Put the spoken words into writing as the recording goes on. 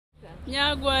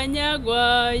Nyagua,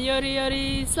 Nyagua, yori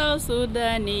yori, South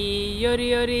Sudani,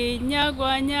 yori yori,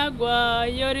 Nyagua, Nyagua,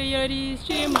 yori yori,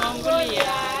 Sri Mongolia.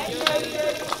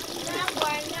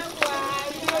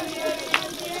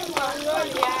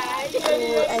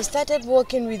 So I started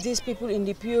working with these people in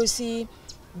the POC,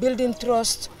 building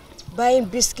trust, buying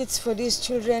biscuits for these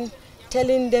children,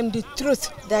 telling them the truth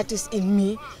that is in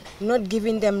me, not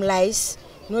giving them lies,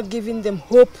 not giving them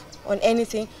hope on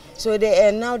anything. So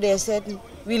now they said,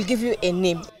 we'll give you a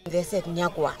name. They said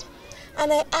Nyagua.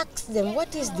 And I asked them,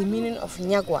 what is the meaning of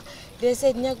Nyagua? They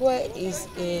said Nyagua is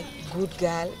a good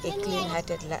girl, a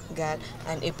clean-hearted girl,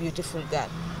 and a beautiful girl.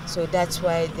 So that's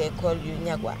why they call you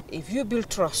Nyagua. If you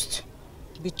build trust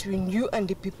between you and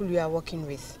the people you are working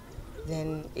with,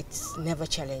 then it's never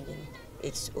challenging.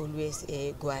 It's always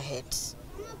a go-ahead.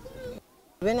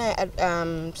 When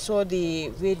I saw the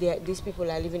way these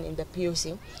people are living in the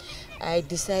POC, I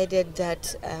decided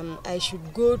that I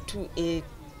should go to a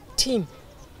team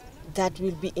that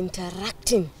will be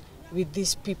interacting with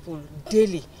these people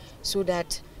daily so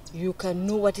that you can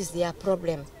know what is their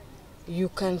problem. You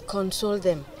can console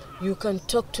them. You can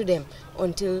talk to them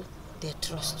until they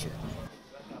trust you.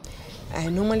 I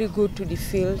normally go to the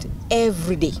field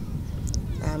every day.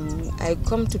 I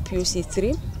come to POC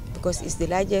 3 because it's the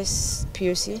largest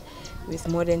POC with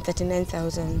more than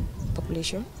 39,000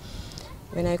 population.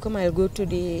 When I come, I'll go to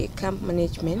the camp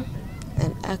management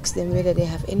and ask them whether they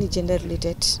have any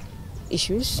gender-related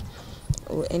issues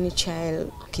or any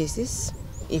child cases.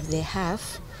 If they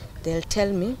have, they'll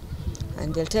tell me,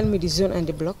 and they'll tell me the zone and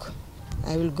the block.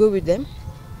 I will go with them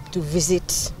to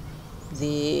visit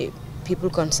the people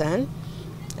concerned,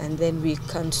 and then we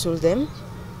console them.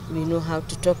 We know how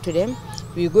to talk to them.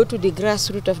 We go to the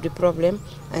grassroots of the problem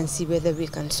and see whether we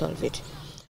can solve it.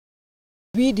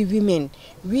 We the women,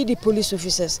 we the police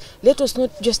officers, let us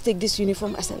not just take this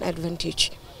uniform as an advantage.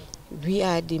 We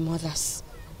are the mothers.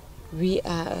 We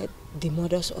are the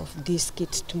mothers of these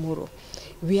kids tomorrow.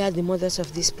 We are the mothers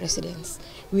of these presidents.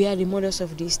 We are the mothers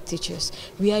of these teachers.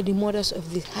 We are the mothers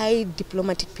of the high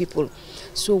diplomatic people.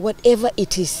 So whatever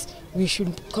it is, we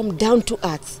should come down to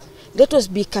earth. Let us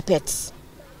be carpets.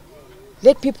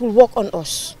 Let people walk on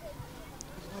us.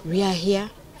 We are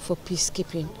here for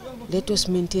peacekeeping. Let us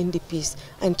maintain the peace,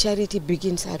 and charity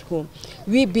begins at home.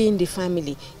 We being the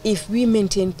family, if we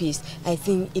maintain peace, I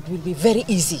think it will be very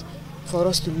easy for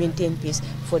us to maintain peace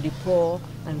for the poor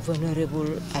and vulnerable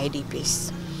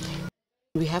IDPs.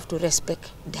 We have to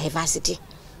respect diversity.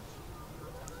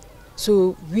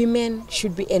 So women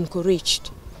should be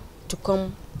encouraged to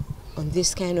come on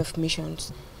this kind of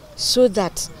missions so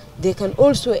that they can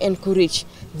also encourage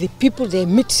the people they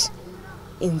meet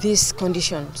in these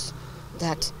conditions,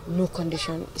 that no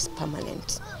condition is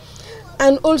permanent.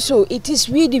 And also, it is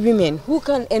we the women who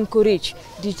can encourage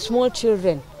the small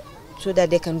children so that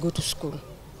they can go to school.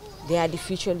 They are the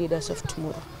future leaders of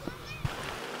tomorrow.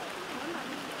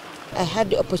 I had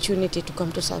the opportunity to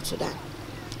come to South Sudan.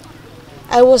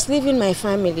 I was leaving my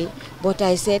family, but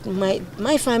I said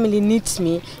my family needs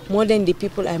me more than the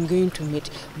people I'm going to meet.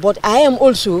 But I am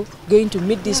also going to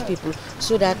meet these people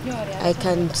so that I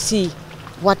can see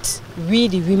what we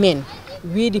the women,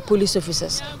 we the police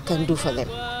officers can do for them.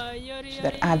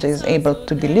 That Aja is able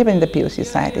to be living in the POC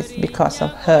side is because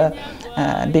of her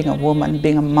being a woman,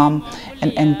 being a mom,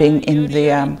 and being in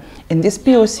this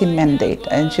POC mandate,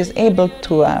 and she's able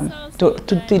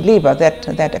to deliver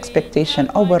that expectation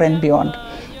over and beyond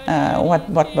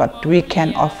what we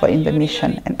can offer in the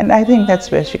mission, and I think that's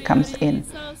where she comes in.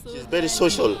 She's very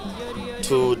social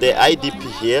to the IDP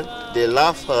here. They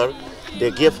love her. They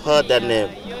give her the name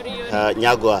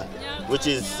Nyagua, which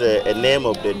is a name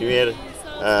of the Nuer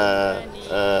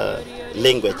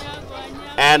language.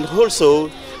 And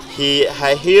also,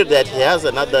 I hear that he has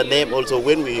another name also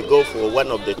when we go for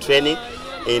one of the training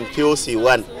in POC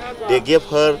 1. They give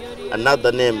her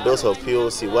another name, those of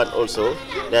POC 1 also,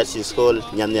 that she's called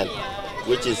Nyanyel,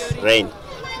 which is rain.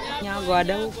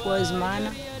 Nyagua was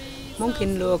mana,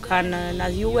 mungkin lo kan na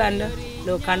Uganda,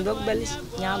 lo kan dokbelis,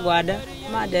 Nyagua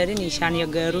ma dari ni Shania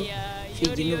Garu, fi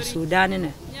Junub Sudan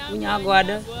na.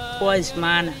 Nyagua was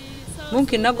mana.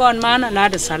 Mungkin na gon mana la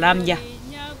da salam ja.